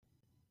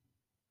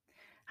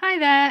Hi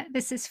there,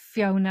 this is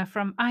Fiona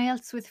from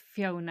IELTS with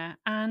Fiona,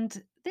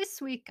 and this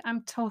week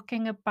I'm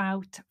talking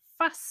about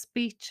fast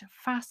speech,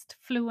 fast,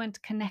 fluent,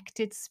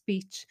 connected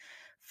speech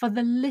for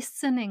the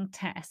listening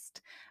test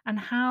and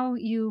how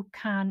you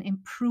can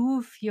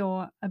improve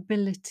your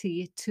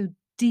ability to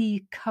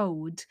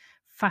decode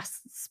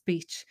fast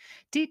speech.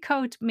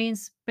 Decode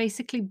means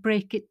basically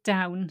break it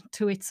down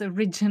to its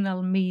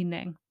original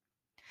meaning.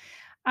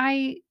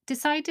 I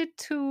decided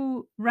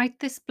to write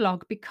this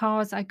blog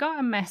because I got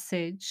a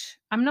message.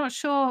 I'm not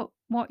sure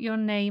what your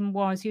name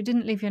was. You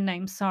didn't leave your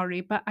name,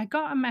 sorry, but I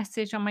got a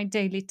message on my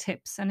daily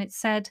tips and it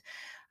said,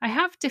 I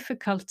have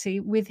difficulty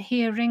with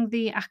hearing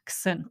the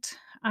accent.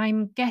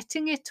 I'm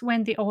getting it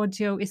when the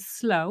audio is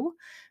slow,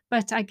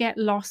 but I get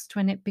lost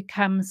when it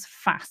becomes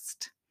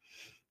fast.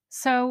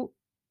 So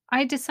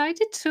I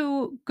decided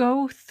to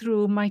go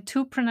through my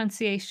two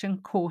pronunciation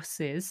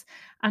courses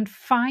and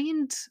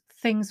find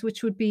things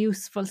which would be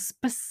useful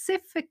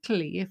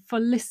specifically for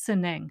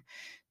listening.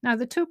 Now,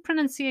 the two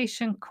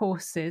pronunciation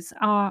courses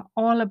are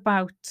all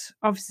about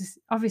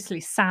obviously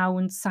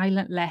sounds,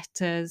 silent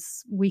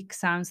letters, weak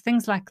sounds,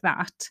 things like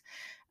that,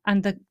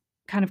 and the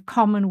kind of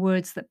common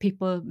words that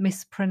people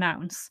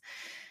mispronounce.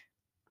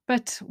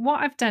 But what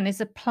I've done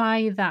is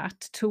apply that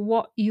to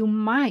what you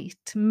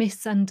might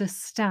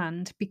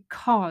misunderstand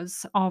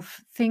because of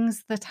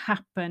things that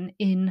happen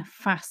in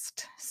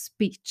fast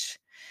speech.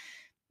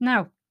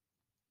 Now,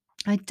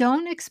 I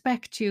don't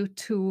expect you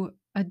to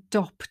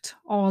adopt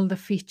all the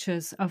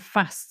features of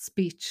fast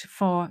speech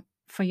for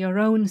your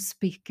own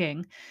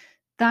speaking.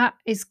 That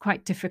is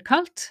quite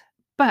difficult,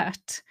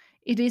 but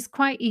it is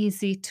quite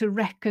easy to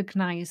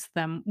recognize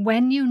them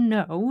when you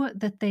know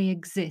that they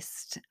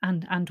exist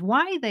and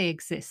why they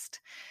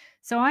exist.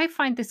 So I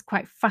find this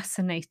quite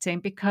fascinating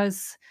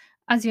because,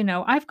 as you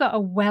know, I've got a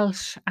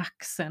Welsh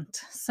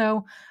accent.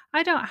 So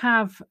I don't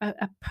have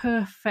a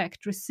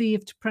perfect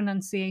received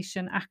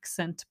pronunciation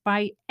accent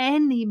by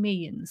any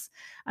means.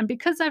 And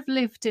because I've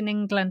lived in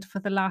England for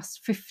the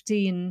last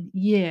 15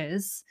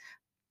 years,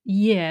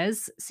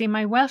 see,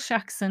 my Welsh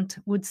accent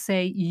would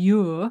say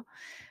you,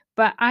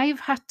 but I've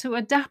had to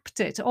adapt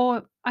it,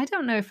 or I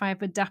don't know if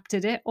I've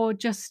adapted it, or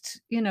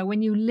just,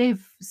 when you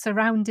live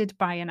surrounded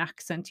by an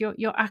accent,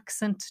 your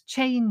accent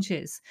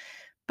changes.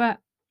 But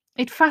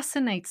it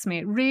fascinates me.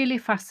 It really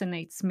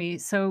fascinates me.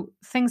 So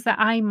things that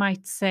I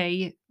might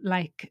say,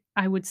 like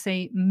I would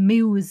say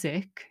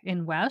music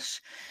in Welsh,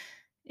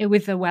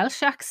 with a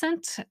Welsh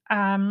accent,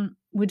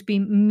 would be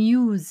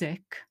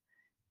music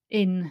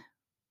in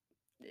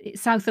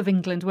south of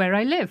England where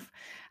I live.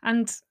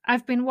 And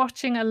I've been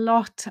watching a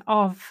lot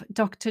of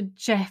Dr.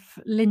 Jeff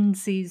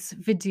Lindsay's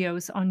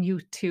videos on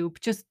YouTube.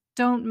 Just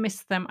don't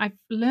miss them. I've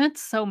learned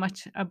so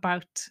much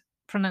about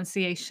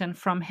pronunciation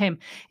from him.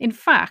 In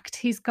fact,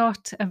 he's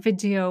got a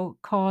video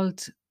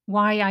called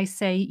Why I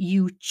Say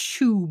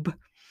YouTube.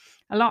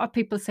 A lot of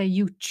people say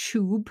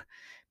YouTube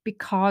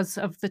because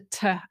of the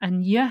t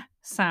and y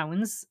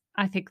sounds.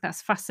 I think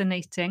that's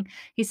fascinating.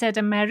 He said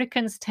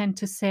Americans tend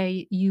to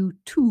say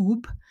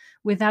YouTube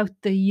without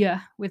the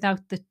y,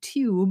 without the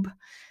tube.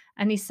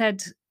 And he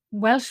said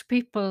Welsh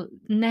people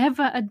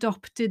never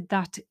adopted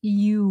that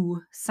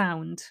U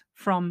sound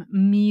from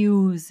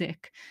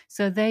music.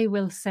 So they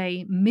will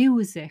say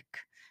music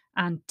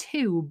and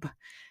tube.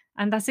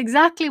 And that's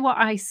exactly what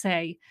I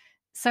say.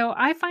 So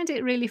I find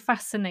it really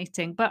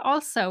fascinating, but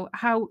also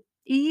how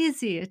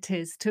easy it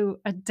is to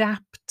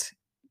adapt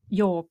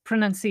your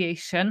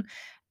pronunciation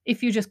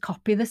if you just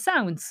copy the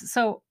sounds.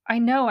 So I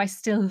know I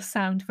still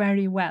sound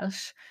very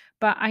Welsh,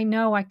 but I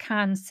know I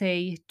can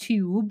say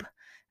tube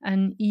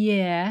and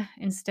yeah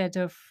instead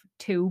of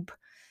tube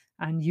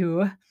and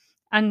you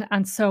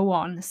and so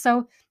on.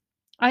 So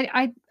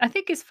I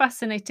think it's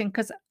fascinating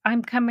because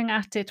I'm coming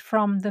at it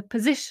from the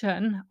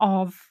position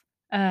of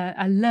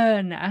a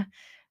learner,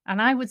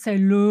 and I would say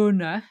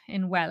learner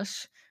in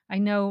Welsh. I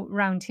know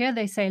round here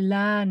they say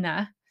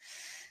learner.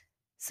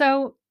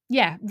 So,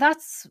 yeah,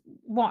 that's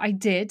what I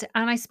did,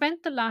 and I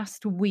spent the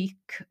last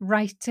week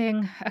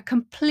writing a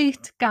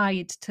complete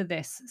guide to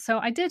this. So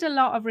I did a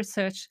lot of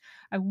research.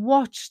 I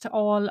watched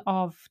all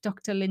of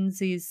Dr.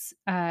 Lindsay's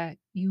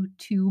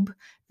YouTube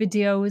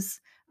videos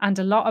and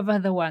a lot of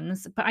other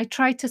ones, but I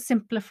tried to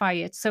simplify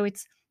it so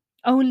it's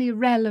only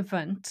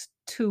relevant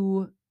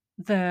to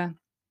the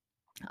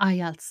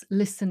IELTS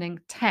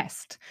listening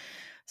test.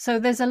 So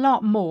there's a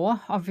lot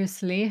more,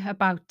 obviously,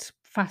 about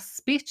fast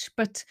speech,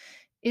 but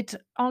it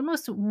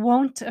almost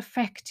won't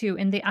affect you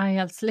in the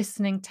IELTS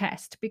listening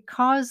test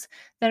because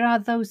there are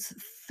those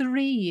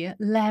three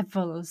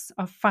levels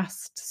of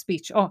fast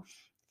speech, or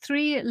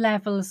three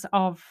levels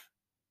of,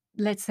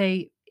 let's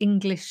say,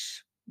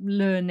 English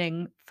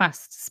learning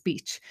fast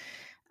speech.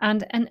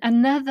 And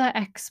another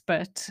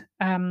expert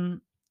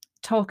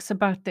talks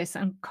about this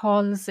and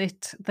calls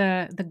it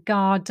the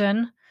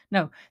garden,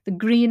 no, the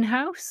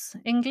greenhouse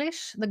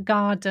English, the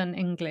garden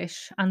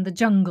English, and the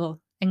jungle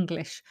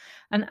English.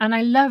 And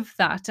I love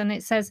that. And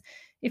it says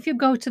if you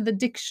go to the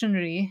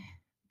dictionary,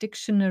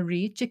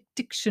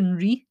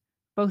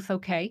 both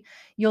okay.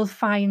 You'll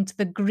find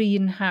the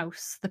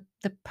greenhouse,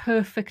 the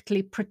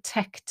perfectly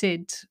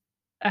protected,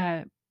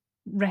 uh,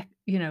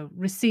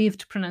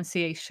 received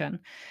pronunciation.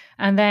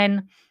 And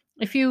then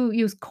if you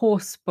use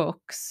course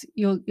books,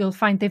 you'll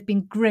find they've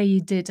been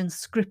graded and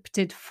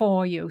scripted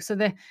for you. So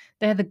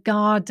they're the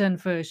garden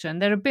version.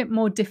 They're a bit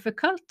more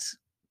difficult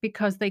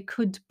because they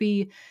could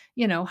be,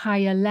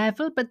 higher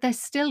level, but they're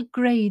still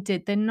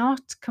graded. They're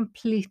not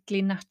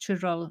completely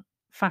natural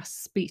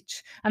fast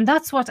speech. And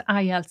that's what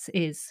IELTS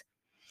is.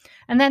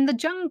 And then the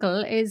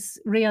jungle is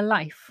real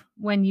life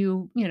when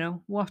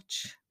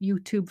watch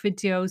YouTube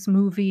videos,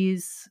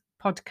 movies,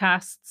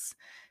 podcasts,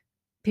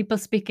 people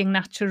speaking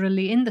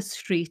naturally in the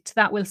street.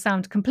 That will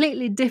sound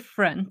completely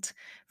different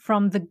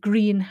from the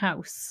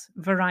greenhouse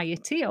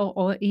variety,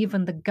 or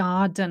even the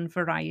garden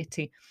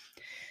variety.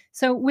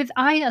 So with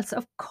IELTS,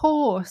 of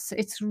course,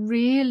 it's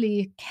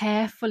really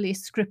carefully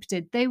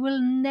scripted. They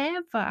will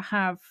never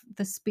have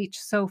the speech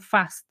so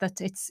fast that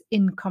it's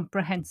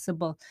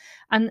incomprehensible.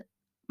 And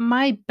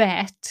my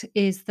bet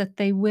is that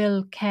they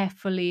will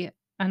carefully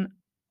and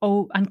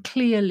and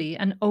clearly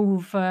and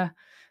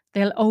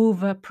they'll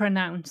over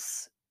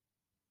pronounce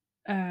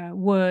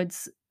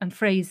words and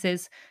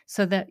phrases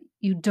so that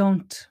you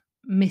don't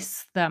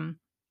miss them.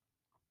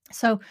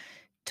 So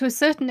to a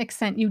certain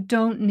extent, you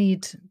don't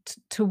need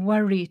to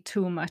worry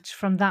too much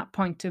from that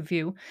point of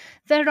view.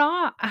 There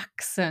are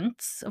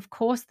accents, of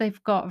course,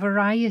 they've got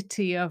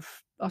variety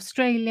of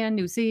Australian,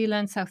 New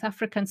Zealand, South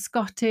African,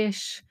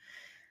 Scottish.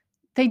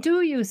 They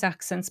do use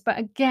accents, but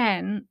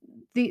again,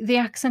 the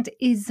accent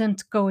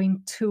isn't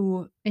going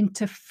to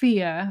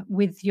interfere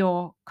with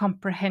your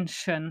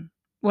comprehension.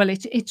 Well,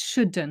 it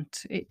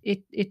shouldn't.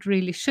 It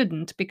really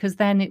shouldn't, because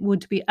then it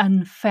would be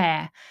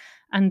unfair.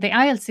 And the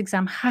IELTS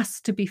exam has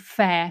to be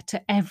fair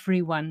to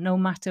everyone, no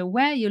matter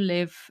where you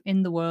live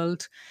in the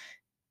world.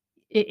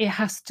 It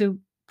has to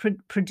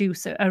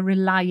produce a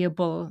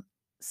reliable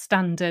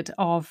standard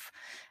of,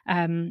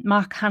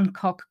 Mark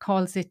Hancock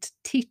calls it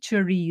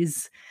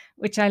teacherese,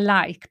 which I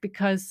like,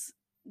 because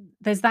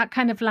there's that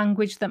kind of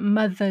language that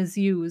mothers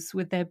use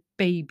with their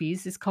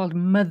babies. It's called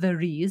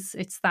motherese.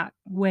 It's that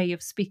way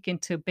of speaking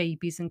to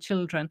babies and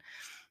children.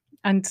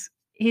 And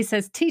he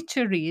says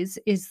teacherese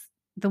is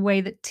the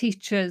way that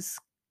teachers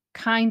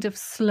kind of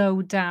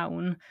slow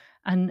down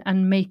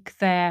and make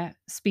their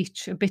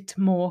speech a bit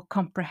more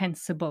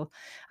comprehensible.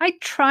 I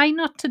try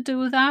not to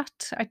do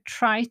that. I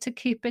try to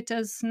keep it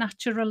as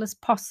natural as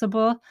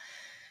possible.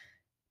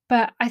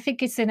 But I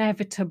think it's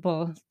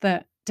inevitable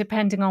that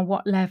depending on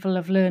what level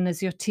of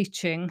learners you're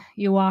teaching,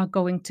 you are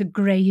going to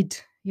grade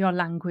your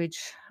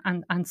language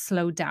and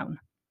slow down.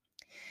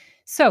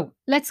 So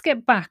let's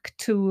get back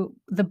to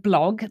the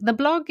blog. The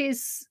blog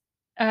is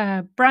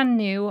brand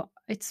new.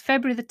 It's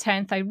February the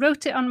 10th. I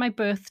wrote it on my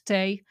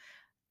birthday,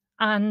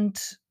 and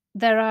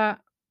there are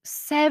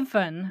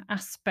 7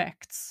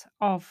 aspects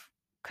of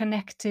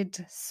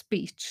connected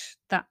speech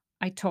that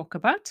I talk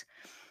about.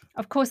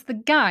 Of course, the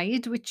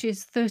guide, which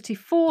is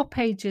 34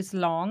 pages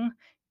long,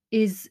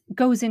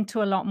 goes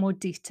into a lot more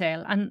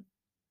detail, and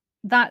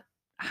that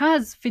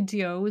has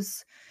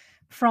videos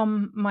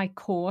from my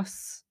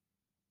course,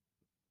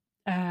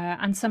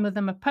 and some of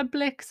them are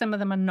public, some of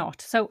them are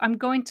not. So I'm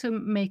going to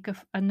make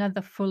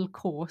another full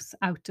course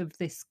out of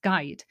this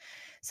guide.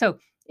 So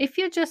if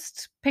you're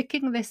just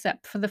picking this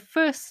up for the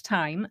first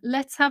time,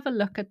 let's have a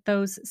look at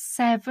those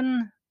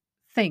 7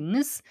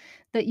 things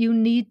that you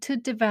need to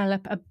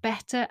develop a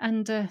better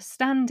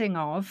understanding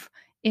of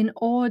in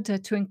order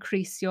to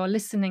increase your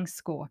listening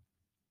score.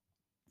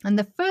 And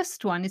the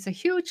first one is a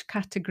huge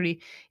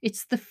category.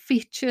 It's the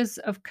features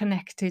of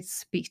connected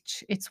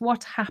speech. It's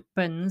what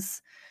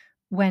happens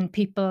when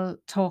people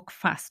talk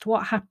fast.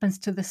 What happens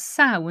to the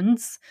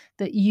sounds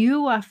that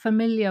you are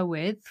familiar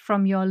with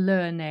from your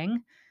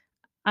learning,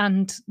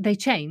 and they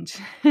change.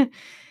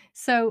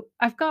 So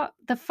I've got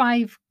the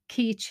 5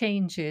 key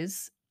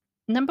changes.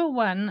 Number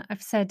 1,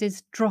 I've said,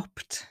 is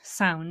dropped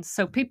sounds.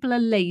 So people are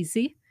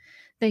lazy.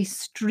 They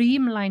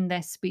streamline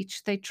their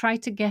speech. They try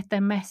to get their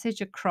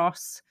message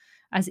across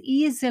as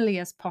easily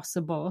as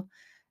possible.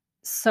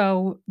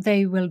 So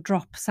they will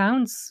drop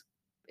sounds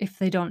if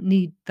they don't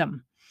need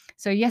them.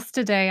 So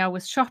yesterday I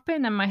was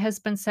shopping and my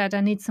husband said, I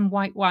need some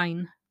white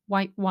wine,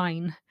 white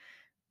wine,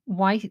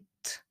 white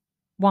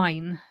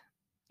wine.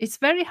 It's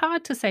very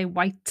hard to say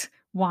white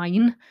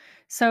wine.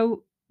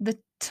 So the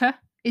t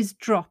is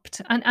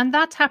dropped. And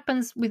that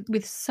happens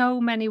with so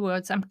many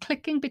words. I'm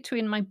clicking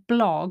between my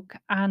blog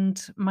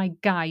and my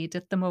guide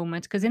at the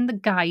moment, because in the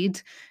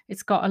guide,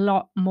 it's got a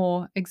lot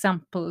more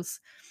examples.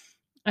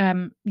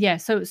 Yeah,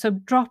 so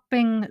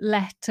dropping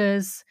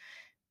letters,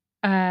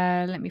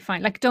 let me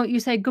find, like, don't you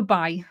say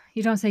goodbye.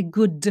 You don't say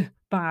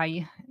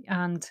goodbye.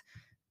 And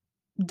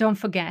don't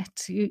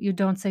forget. You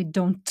don't say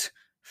don't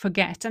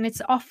forget. And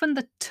it's often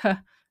the t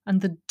and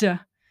the d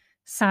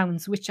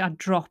sounds which are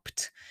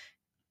dropped.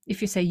 If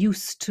you say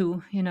used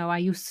to, I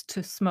used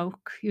to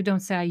smoke, you don't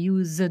say I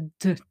used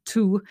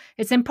to.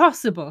 It's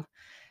impossible.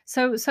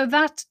 So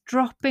that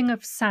dropping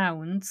of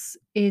sounds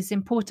is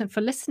important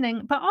for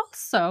listening, but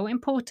also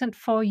important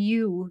for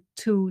you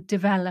to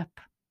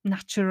develop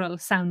natural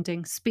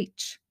sounding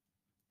speech.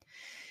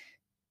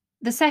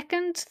 The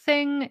second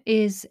thing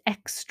is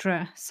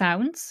extra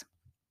sounds.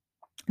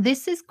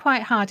 This is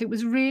quite hard. It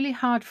was really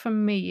hard for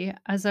me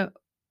as a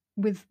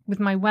with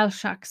my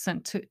Welsh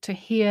accent to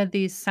hear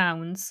these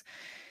sounds.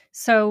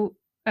 So,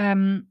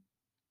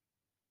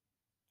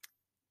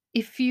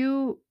 if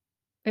you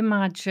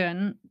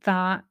imagine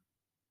that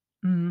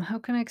how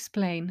can I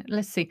explain?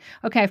 Let's see.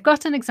 Okay, I've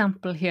got an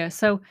example here.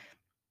 So,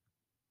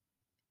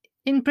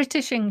 in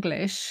British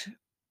English,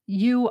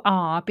 "you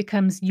are"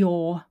 becomes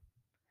your.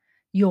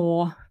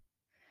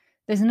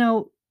 There's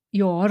no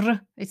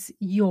your, it's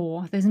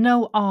your. There's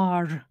no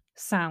R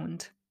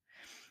sound.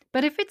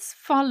 But if it's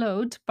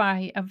followed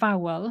by a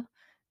vowel,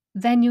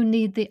 then you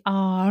need the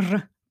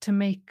R to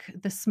make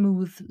the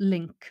smooth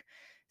link.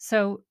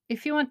 So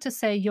if you want to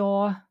say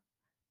you're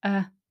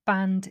a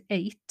band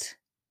 8,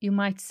 you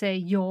might say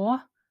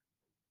you're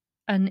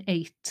an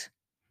 8.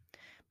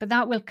 But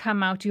that will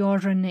come out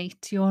you're an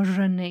 8, you're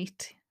an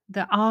 8.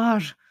 The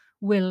R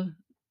will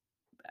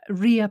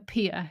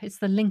reappear. It's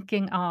the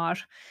linking R.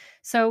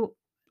 So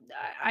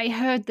I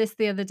heard this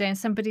the other day and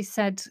somebody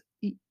said,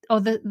 or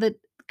the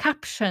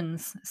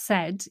captions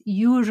said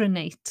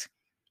urinate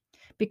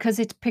because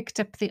it picked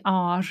up the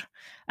R.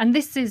 And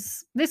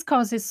this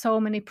causes so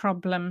many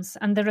problems.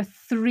 And there are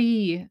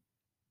three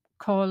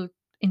called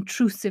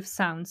intrusive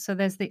sounds. So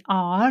there's the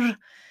R,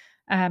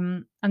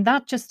 and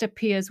that just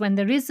appears when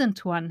there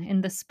isn't one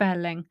in the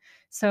spelling.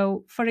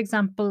 So, for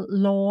example,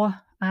 law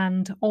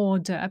and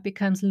order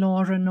becomes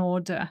law and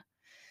order.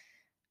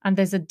 And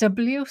there's a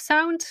W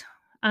sound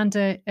and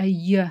a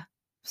Y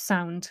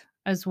sound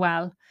as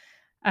well.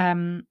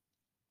 Um,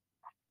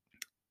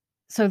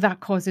 so that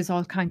causes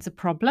all kinds of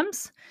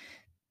problems.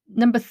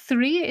 Number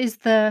 3 is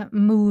the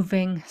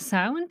moving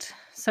sound.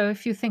 So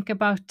if you think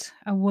about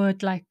a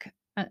word like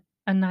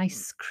a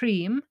nice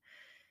cream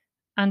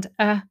and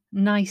a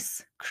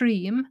nice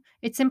cream,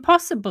 it's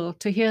impossible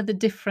to hear the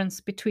difference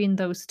between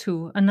those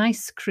two. A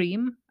nice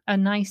cream, a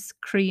nice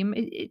cream.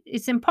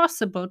 It's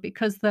impossible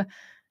because the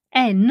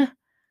N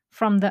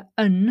from the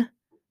un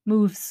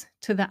moves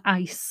to the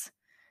ice.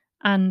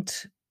 And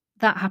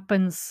that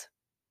happens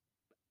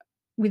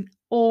with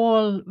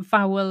all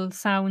vowel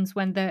sounds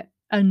when the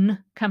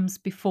un comes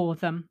before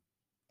them.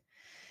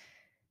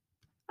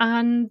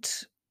 And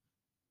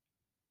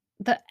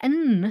the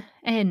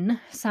n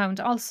sound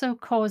also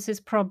causes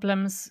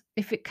problems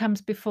if it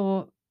comes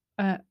before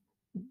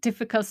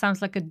difficult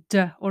sounds like a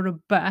d or a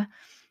b.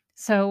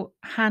 So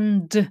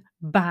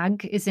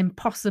handbag is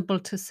impossible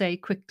to say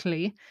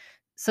quickly.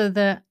 So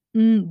the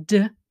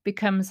d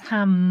becomes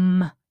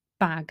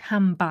ham-bag,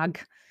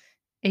 ham-bag,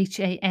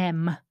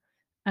 H-A-M.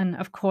 And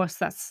of course,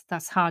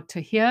 that's hard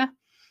to hear.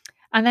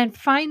 And then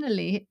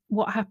finally,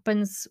 what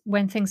happens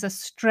when things are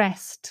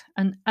stressed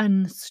and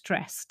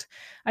unstressed?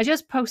 I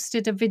just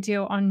posted a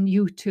video on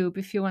YouTube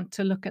if you want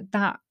to look at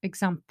that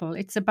example.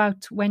 It's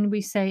about when we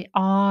say,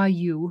 are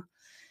you?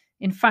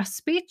 In fast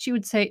speech, you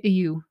would say,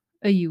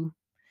 are you?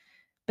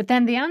 But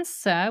then the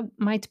answer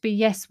might be,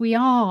 yes, we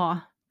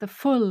are, the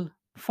full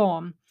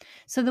form.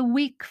 So the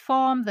weak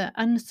form, the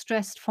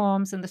unstressed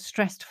forms, and the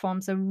stressed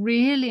forms are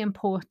really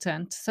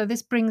important. So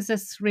this brings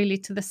us really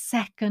to the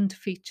second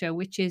feature,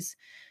 which is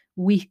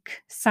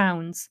weak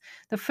sounds.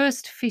 The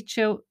first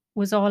feature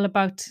was all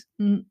about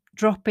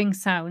dropping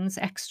sounds,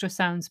 extra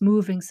sounds,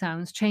 moving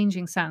sounds,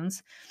 changing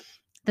sounds.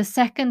 The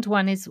second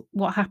one is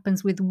what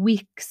happens with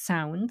weak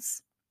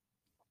sounds.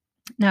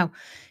 Now,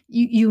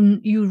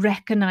 you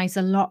recognize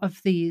a lot of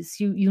these.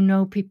 You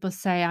know people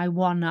say I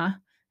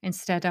wanna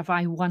instead of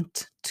I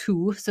want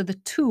to. So the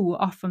to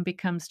often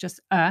becomes just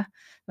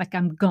like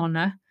I'm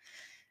gonna.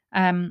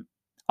 Um,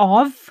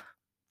 of,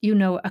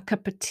 a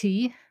cup of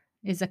tea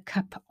is a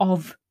cup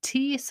of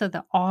tea. So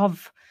the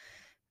of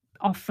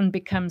often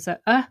becomes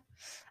a.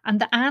 And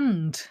the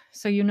and,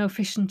 so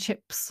fish and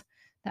chips.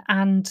 The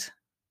and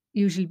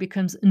usually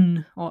becomes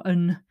n or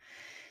un.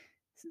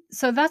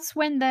 So that's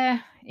when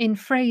they're in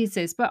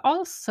phrases, but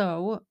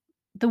also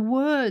the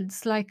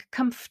words like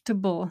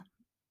comfortable,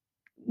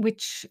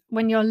 which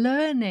when you're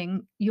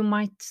learning, you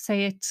might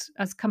say it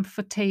as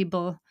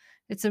comfortable.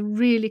 It's a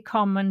really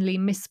commonly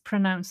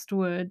mispronounced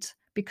word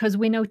because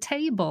we know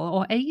table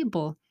or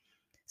able.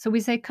 So we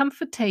say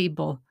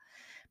comfortable,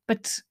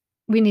 but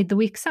we need the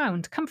weak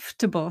sound,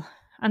 comfortable.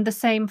 And the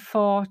same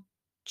for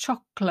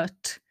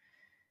chocolate.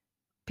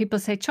 People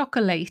say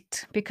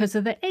chocolate because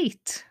of the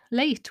eight.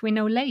 Late, we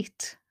know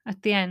late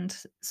at the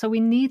end. So we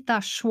need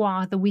that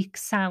schwa, the weak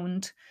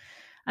sound.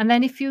 And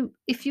then if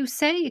you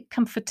say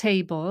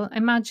comfortable,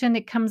 imagine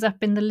it comes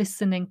up in the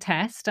listening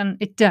test, and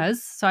it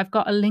does. So I've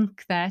got a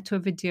link there to a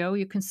video,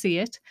 you can see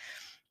it.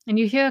 And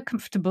you hear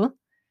comfortable,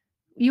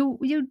 you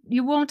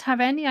won't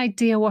have any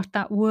idea what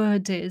that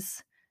word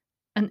is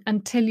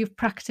until you've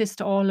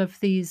practiced all of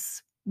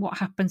these what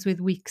happens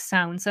with weak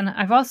sounds. And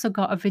I've also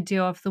got a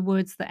video of the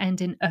words that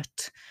end in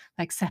ut,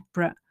 like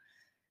separate.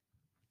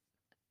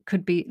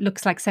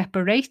 Looks like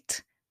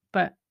separate,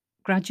 but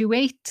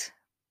graduate,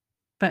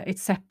 but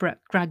it's separate,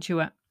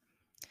 graduate,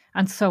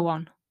 and so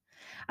on.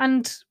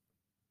 And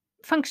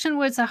function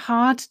words are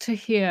hard to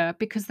hear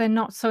because they're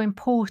not so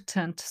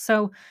important.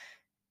 So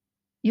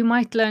you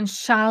might learn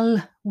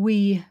shall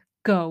we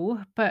go,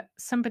 but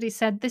somebody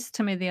said this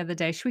to me the other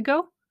day. Should we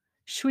go?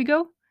 Should we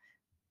go?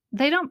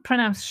 They don't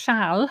pronounce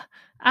shall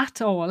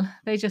at all.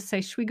 They just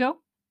say, should we go?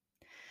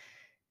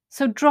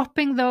 So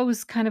dropping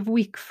those kind of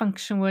weak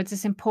function words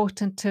is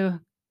important to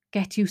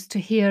get used to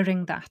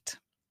hearing that.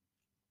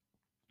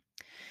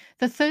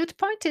 The third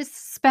point is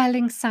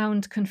spelling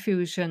sound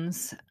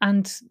confusions.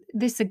 And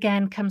this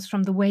again comes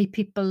from the way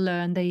people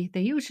learn. They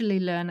usually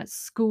learn at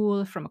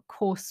school from a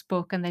course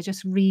book and they're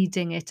just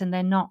reading it and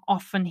they're not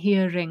often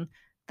hearing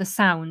the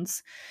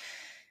sounds.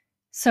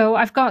 So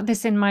I've got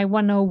this in my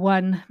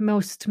 101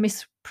 most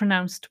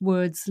mispronounced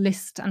words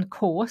list and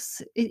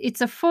course.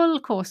 It's a full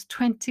course,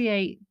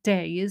 28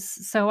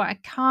 days. So I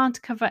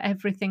can't cover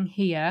everything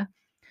here.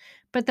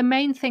 But the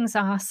main things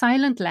are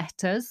silent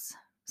letters.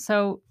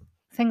 So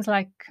things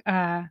like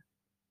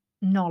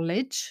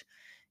knowledge,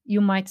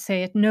 you might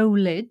say it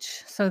knowledge,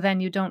 so then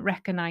you don't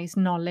recognize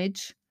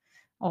knowledge,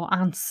 or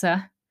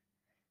answer.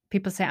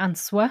 People say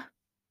answer.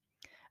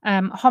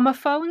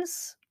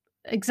 Homophones,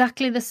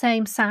 exactly the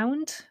same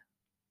sound.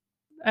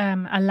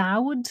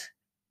 Allowed,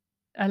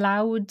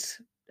 allowed,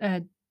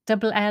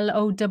 double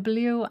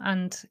L-O-W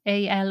and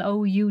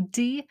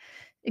A-L-O-U-D,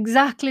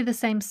 exactly the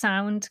same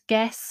sound.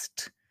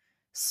 Guest,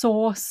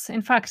 source.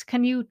 In fact,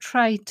 can you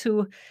try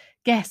to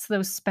guess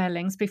those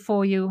spellings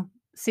before you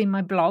see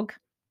my blog?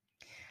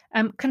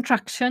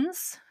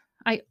 Contractions.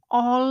 I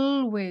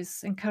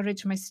always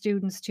encourage my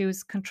students to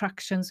use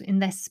contractions in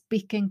their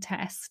speaking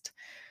test,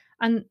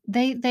 and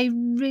they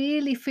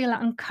really feel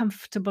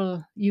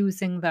uncomfortable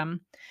using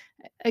them.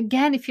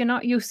 Again, if you're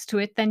not used to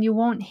it, then you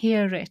won't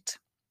hear it.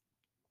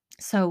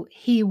 So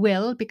he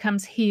will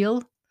becomes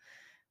he'll,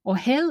 or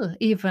he'll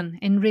even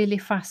in really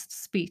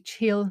fast speech.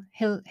 He'll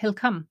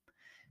come.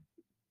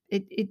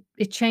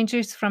 It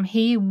changes from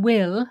he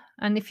will,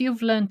 and if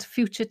you've learned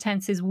future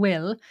tenses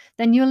will,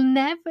 then you'll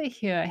never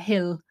hear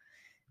he'll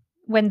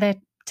when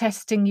they're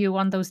testing you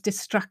on those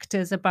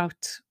distractors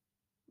about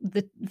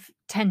the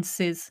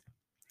tenses.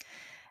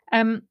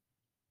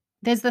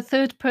 There's the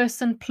third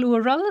person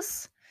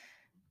plurals.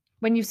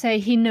 When you say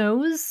he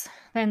knows,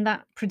 then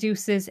that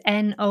produces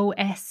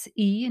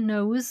N-O-S-E,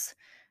 knows.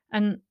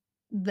 And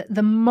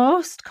the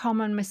most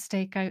common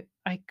mistake I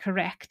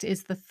correct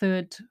is the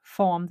third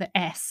form, the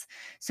S.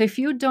 So if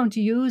you don't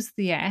use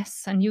the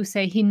S and you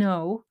say he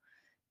know,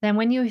 then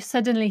when you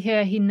suddenly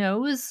hear he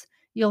knows,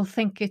 you'll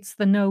think it's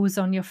the nose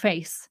on your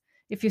face,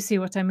 if you see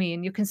what I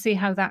mean. You can see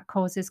how that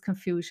causes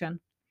confusion.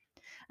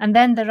 And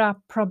then there are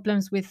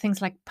problems with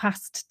things like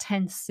past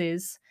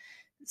tenses.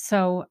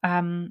 So,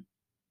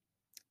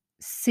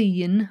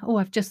 seen. Oh,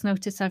 I've just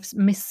noticed I've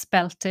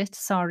misspelt it.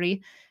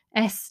 Sorry.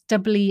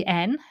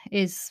 S-E-E-N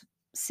is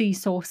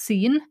seesaw,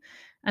 seen.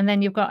 And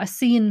then you've got a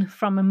scene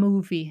from a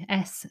movie,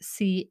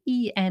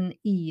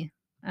 S-C-E-N-E.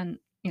 And,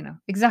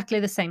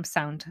 exactly the same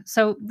sound.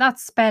 So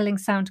that's spelling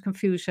sound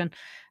confusion.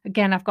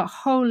 Again, I've got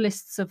whole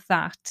lists of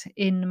that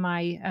in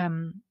my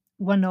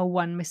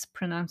 101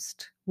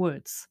 mispronounced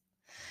words.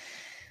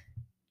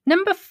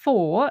 Number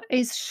 4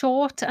 is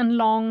short and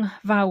long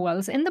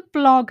vowels. In the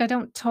blog, I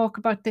don't talk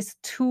about this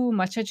too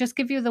much. I just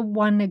give you the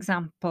one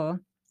example.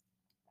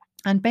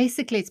 And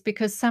basically, it's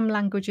because some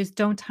languages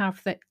don't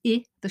have the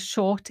I, the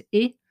short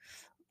I,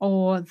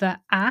 or the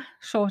A,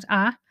 short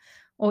A,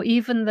 or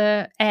even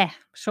the E,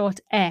 short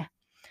E.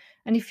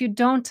 And if you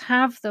don't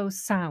have those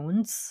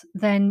sounds,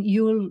 then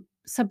you'll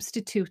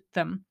substitute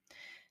them.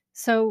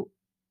 So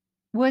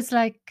words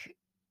like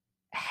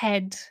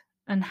head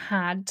and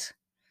had,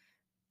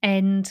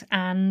 end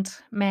and,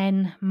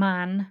 men,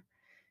 man,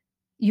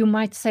 you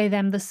might say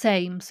them the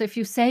same. So if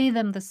you say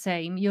them the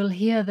same, you'll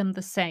hear them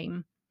the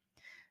same.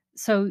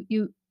 So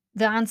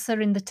the answer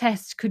in the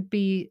test could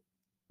be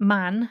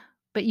man,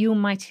 but you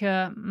might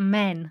hear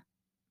men,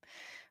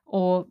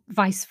 or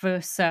vice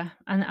versa.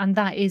 And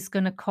that is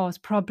going to cause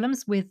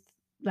problems with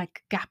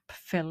like gap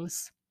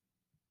fills.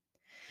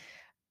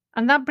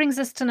 And that brings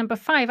us to number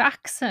 5,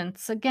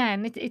 accents.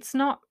 Again, it's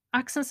not,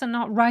 accents are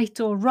not right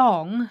or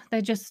wrong.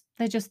 They're just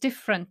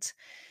different.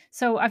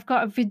 So I've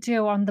got a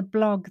video on the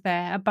blog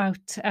there about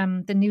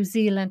the New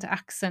Zealand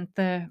accent,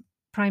 the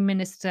Prime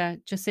Minister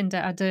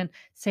Jacinda Ardern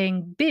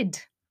saying bid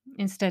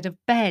instead of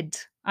bed.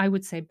 I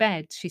would say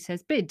bed. She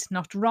says bid,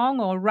 not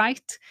wrong or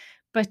right.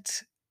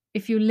 But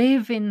if you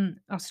live in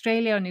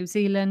Australia or New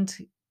Zealand,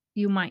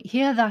 you might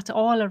hear that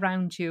all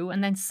around you,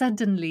 and then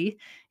suddenly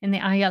in the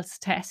IELTS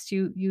test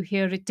you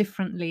hear it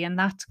differently, and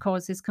that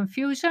causes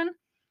confusion.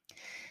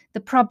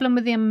 The problem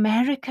with the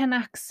American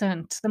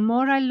accent, the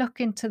more I look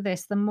into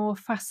this, the more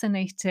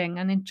fascinating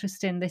and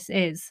interesting this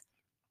is.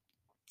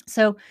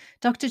 So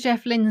Dr.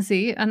 Jeff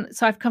Lindsay, and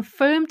so I've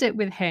confirmed it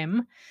with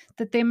him,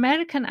 that the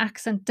American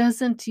accent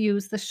doesn't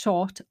use the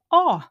short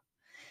 "o."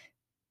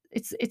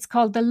 It's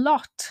called the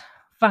lot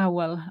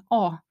vowel,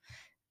 "o."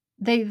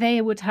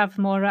 They would have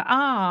more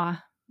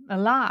a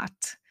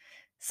lot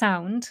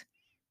sound.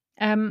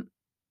 Um,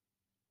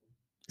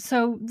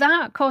 so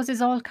that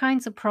causes all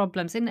kinds of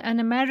problems. In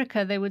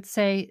America, they would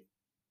say,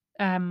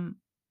 um,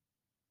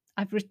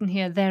 I've written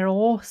here, they're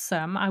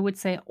awesome. I would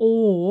say,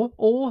 "Oh,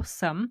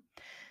 awesome."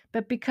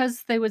 But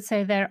because they would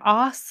say they're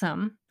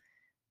awesome,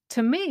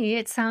 to me,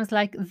 it sounds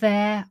like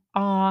there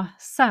are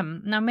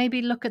some. Now,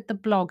 maybe look at the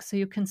blog so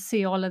you can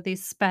see all of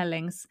these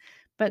spellings,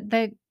 but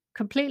they're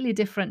completely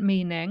different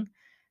meaning.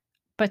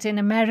 But in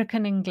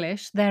American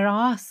English, there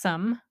are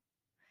some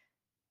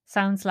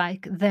sounds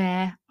like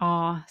there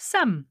are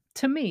some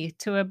to me,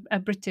 to a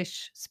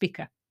British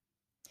speaker.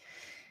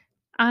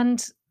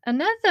 And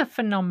another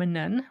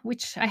phenomenon,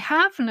 which I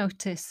have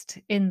noticed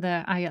in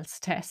the IELTS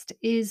test,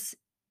 is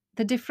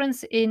the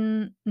difference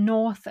in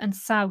north and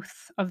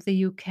south of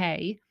the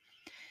UK.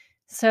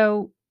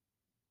 So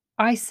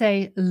I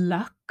say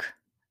luck,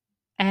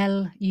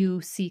 Luck,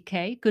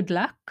 good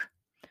luck.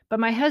 But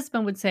my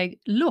husband would say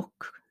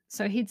look.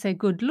 So he'd say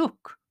good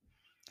look.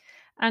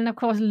 And of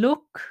course,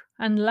 look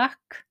and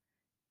luck,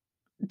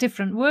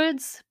 different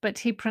words, but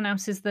he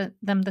pronounces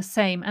them the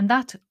same. And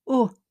that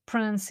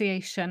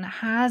pronunciation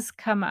has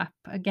come up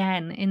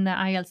again in the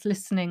IELTS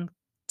listening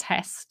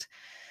test.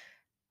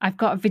 I've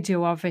got a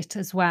video of it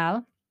as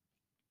well.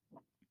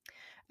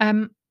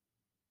 Um,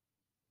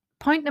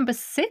 Point number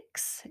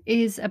 6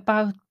 is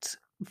about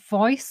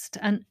voiced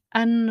and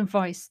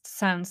unvoiced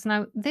sounds.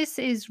 Now, this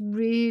is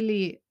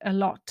really a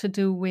lot to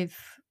do with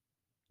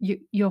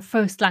your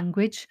first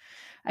language.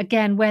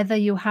 Again, whether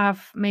you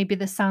have maybe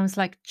the sounds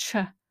like ch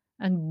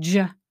and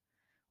j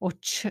or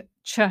ch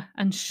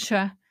and sh.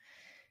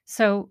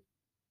 So,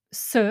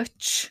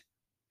 search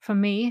for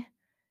me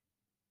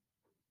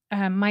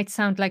might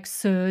sound like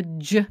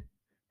surge.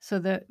 So,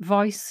 the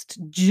voiced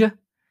j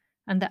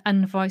and the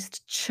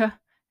unvoiced ch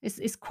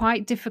is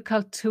quite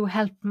difficult to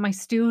help my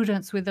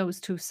students with those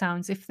two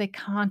sounds if they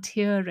can't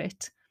hear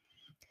it.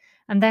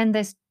 And then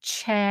there's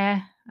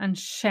chair and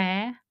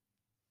share,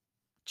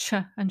 ch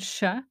and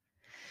sh,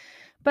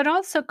 but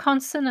also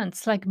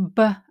consonants like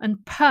b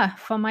and p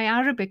for my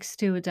Arabic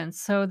students.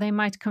 So they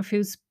might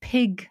confuse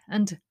pig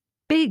and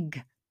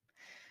big.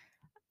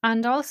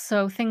 And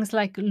also things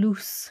like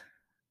loose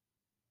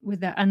with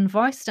the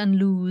unvoiced and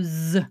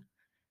lose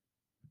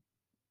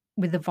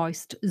with the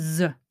voiced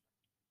z.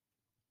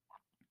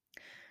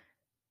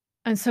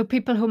 And so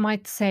people who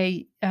might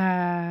say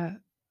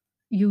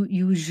you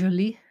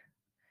usually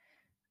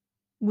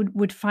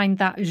would find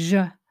that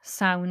j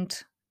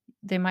sound.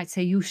 They might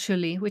say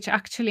usually, which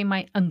actually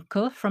my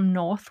uncle from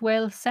North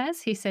Wales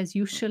says. He says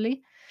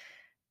usually.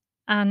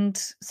 And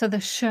so the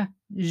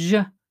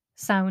j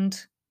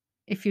sound,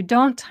 if you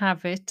don't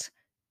have it,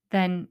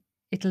 then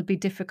it'll be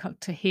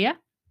difficult to hear.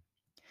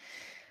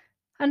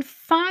 And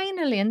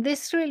finally, and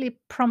this really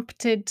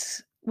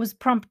was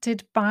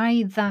prompted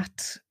by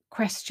that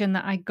question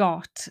that I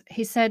got.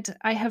 He said,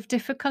 I have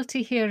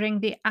difficulty hearing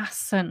the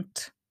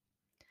accent.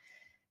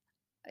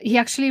 He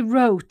actually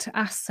wrote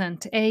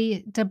accent,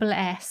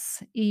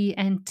 Assent.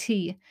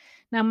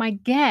 Now, my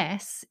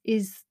guess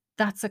is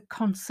that's a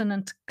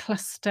consonant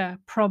cluster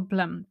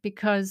problem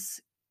because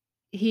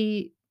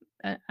a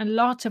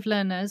lot of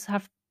learners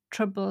have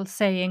trouble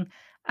saying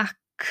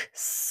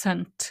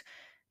accent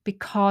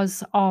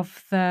because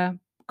of the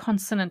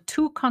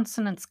two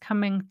consonants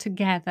coming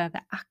together,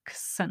 the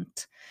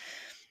accent.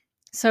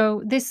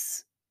 So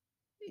this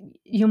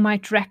you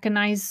might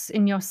recognize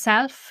in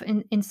yourself.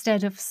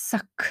 Instead of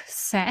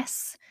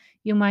success,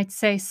 you might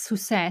say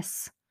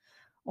success,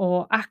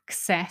 or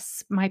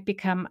access might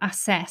become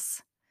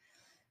assess.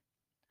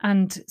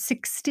 And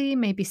 60,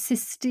 maybe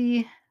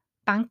 60,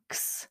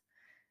 banks,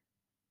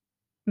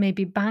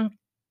 maybe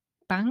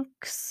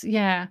banks.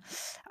 Yeah.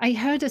 I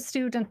heard a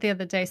student the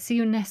other day, see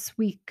you next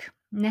week,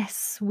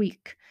 next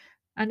week.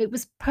 And it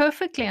was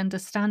perfectly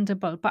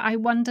understandable, but I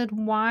wondered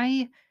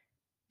why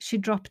she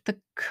dropped the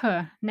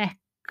k,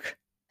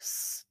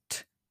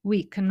 next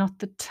week, and not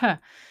the t.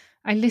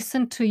 I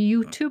listened to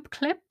YouTube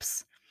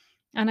clips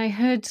and I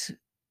heard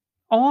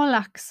all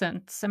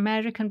accents,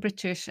 American,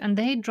 British, and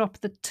they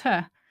dropped the t.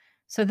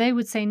 So they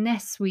would say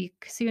next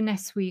week, see you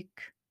next week.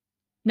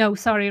 No,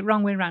 sorry,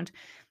 wrong way around.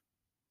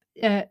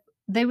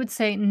 They would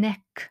say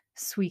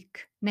next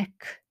week,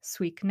 next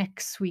week,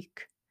 next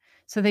week.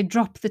 So they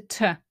drop the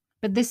t,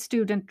 but this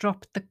student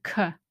dropped the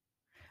k.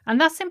 And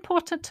that's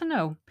important to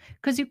know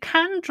because you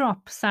can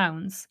drop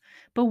sounds,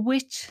 but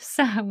which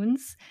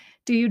sounds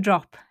do you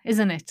drop,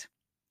 isn't it?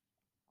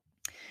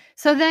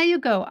 So there you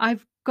go.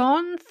 I've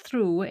gone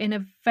through in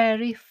a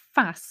very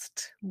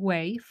fast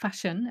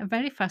fashion, a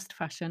very fast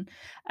fashion,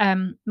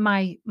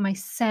 my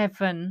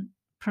 7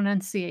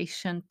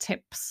 pronunciation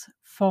tips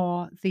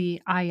for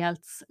the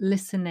IELTS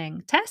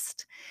listening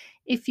test.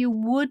 If you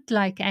would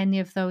like any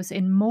of those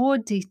in more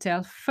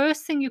detail,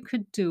 first thing you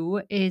could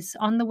do is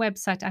on the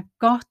website, I've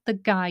got the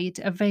guide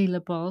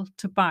available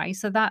to buy.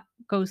 So that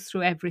goes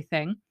through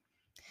everything.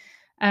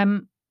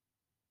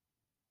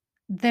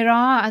 There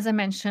are, as I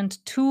mentioned,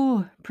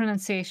 2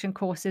 pronunciation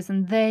courses,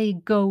 and they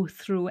go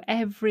through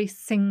every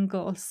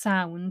single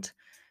sound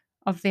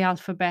of the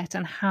alphabet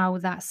and how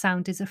that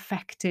sound is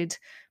affected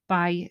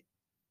by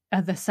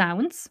other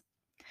sounds.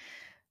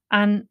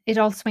 And it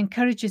also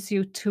encourages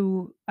you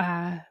to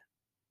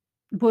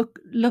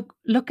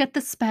look at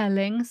the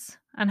spellings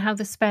and how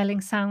the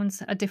spelling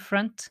sounds are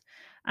different,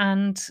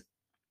 and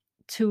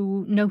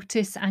to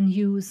notice and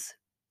use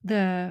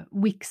the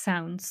weak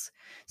sounds.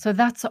 So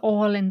that's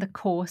all in the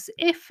course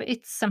if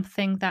it's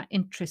something that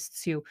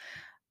interests you.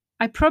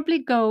 I probably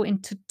go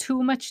into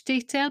too much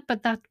detail,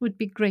 but that would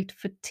be great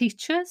for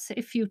teachers.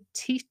 If you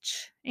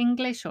teach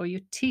English or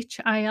you teach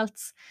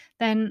IELTS,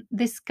 then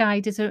this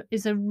guide is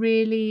a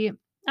really,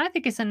 I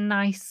think it's a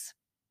nice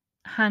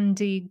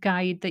handy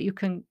guide that you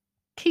can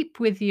keep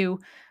with you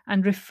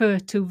and refer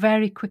to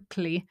very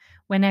quickly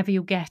whenever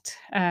you get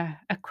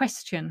a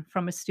question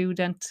from a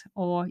student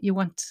or you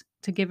want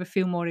to give a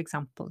few more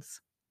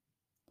examples.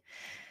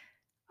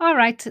 All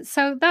right,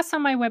 so that's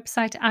on my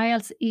website,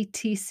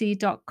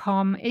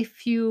 ieltsetc.com.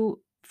 If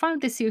you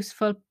found this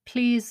useful,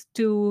 please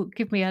do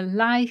give me a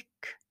like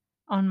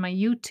on my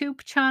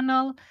YouTube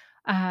channel.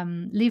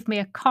 Leave me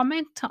a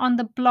comment on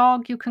the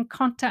blog. You can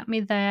contact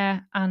me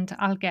there and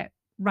I'll get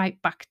right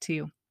back to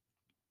you.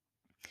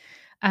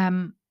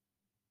 Um,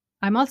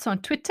 I'm also on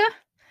Twitter,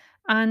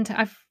 and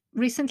I've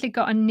recently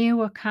got a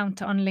new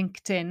account on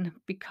LinkedIn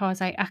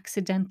because I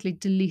accidentally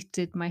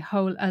deleted my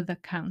whole other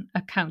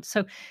account.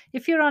 So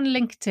if you're on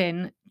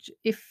LinkedIn,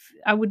 if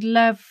I would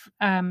love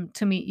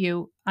to meet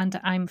you, and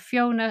I'm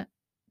Fiona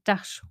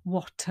Dash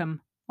Whattam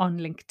on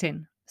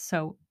LinkedIn.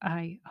 So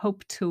I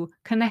hope to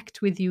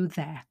connect with you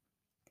there.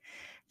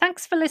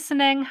 Thanks for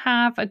listening.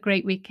 Have a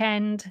great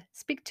weekend.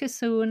 Speak to you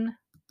soon.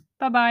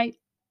 Bye bye.